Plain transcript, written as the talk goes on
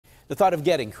The thought of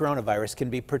getting coronavirus can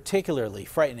be particularly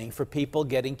frightening for people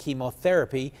getting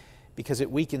chemotherapy because it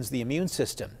weakens the immune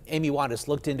system. Amy Wadas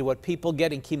looked into what people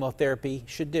getting chemotherapy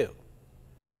should do.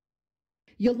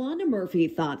 Yolanda Murphy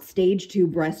thought stage 2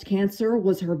 breast cancer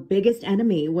was her biggest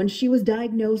enemy when she was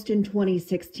diagnosed in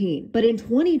 2016. But in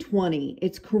 2020,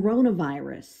 it's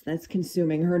coronavirus that's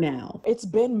consuming her now. It's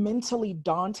been mentally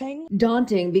daunting.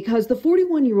 Daunting because the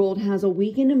 41-year-old has a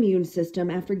weakened immune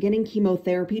system after getting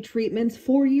chemotherapy treatments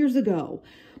 4 years ago.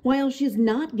 While she's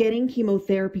not getting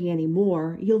chemotherapy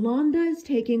anymore, Yolanda is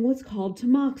taking what's called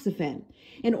tamoxifen,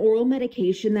 an oral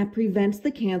medication that prevents the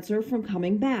cancer from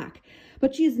coming back.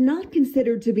 But she is not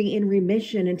considered to be in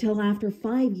remission until after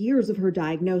 5 years of her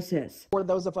diagnosis. For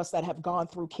those of us that have gone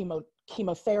through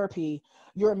chemotherapy,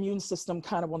 your immune system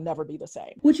kind of will never be the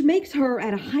same. Which makes her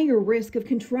at a higher risk of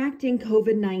contracting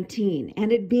COVID-19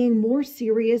 and it being more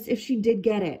serious if she did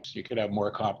get it. You could have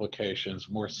more complications,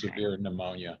 more severe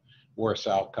pneumonia, worse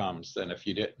outcomes than if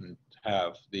you didn't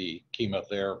have the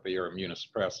chemotherapy or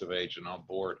immunosuppressive agent on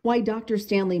board. Why Dr.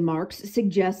 Stanley Marks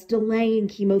suggests delaying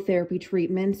chemotherapy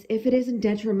treatments if it isn't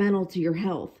detrimental to your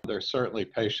health. There's certainly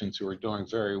patients who are doing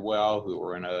very well, who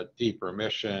are in a deep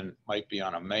remission, might be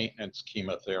on a maintenance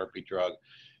chemotherapy drug.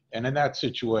 And in that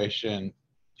situation,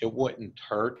 it wouldn't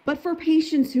hurt. But for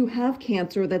patients who have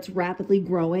cancer that's rapidly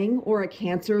growing or a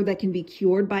cancer that can be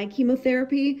cured by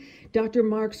chemotherapy, Dr.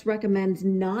 Marks recommends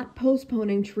not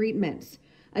postponing treatments,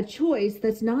 a choice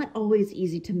that's not always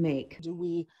easy to make. Do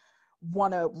we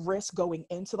want to risk going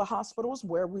into the hospitals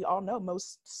where we all know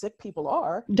most sick people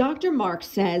are? Dr. Marks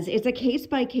says it's a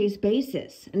case-by-case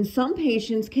basis, and some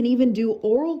patients can even do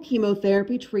oral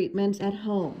chemotherapy treatments at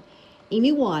home.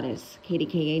 Amy Wadas,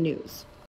 KDKA News.